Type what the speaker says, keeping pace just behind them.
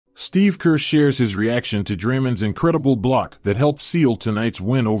Steve Kerr shares his reaction to Draymond's incredible block that helped seal tonight's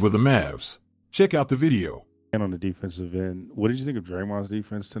win over the Mavs. Check out the video. And on the defensive end, what did you think of Draymond's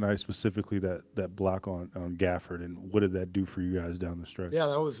defense tonight, specifically that block on Gafford, and what did that do for you guys down the stretch? Yeah,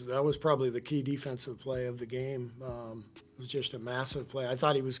 that was probably the key defensive play of the game. It was just a massive play. I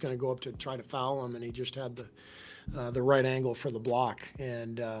thought he was going to go up to try to foul him, and he just had the right angle for the block,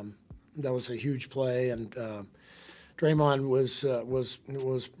 and that was a huge play. And Draymond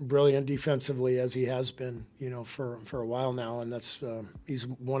was brilliant defensively, as he has been, for a while now, and that's he's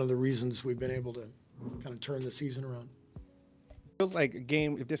one of the reasons we've been able to kind of turn the season around. Feels like a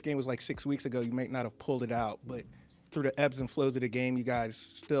game. If this game was like 6 weeks ago, you might not have pulled it out, but through the ebbs and flows of the game, you guys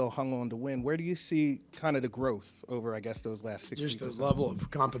still hung on to win. Where do you see kind of the growth over, I guess, those last 6 weeks? Just the level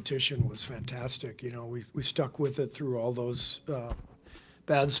of competition was fantastic. We stuck with it through all those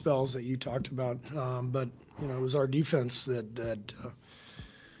bad spells that you talked about, but it was our defense that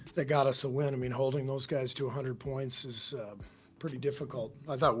got us a win. I mean, holding those guys to 100 points is pretty difficult.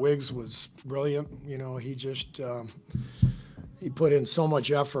 I thought Wiggs was brilliant. He just he put in so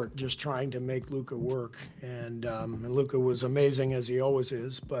much effort just trying to make Luka work, and Luka was amazing, as he always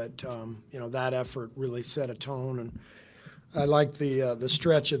is. But that effort really set a tone, and I liked the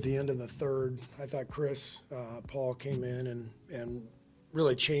stretch at the end of the third. I thought Chris Paul came in and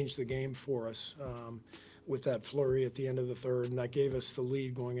really changed the game for us with that flurry at the end of the third, and that gave us the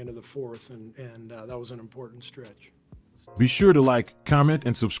lead going into the fourth, and that was an important stretch. Be sure to like, comment,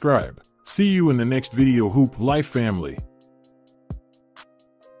 and subscribe. See you in the next video, Hoop Life family.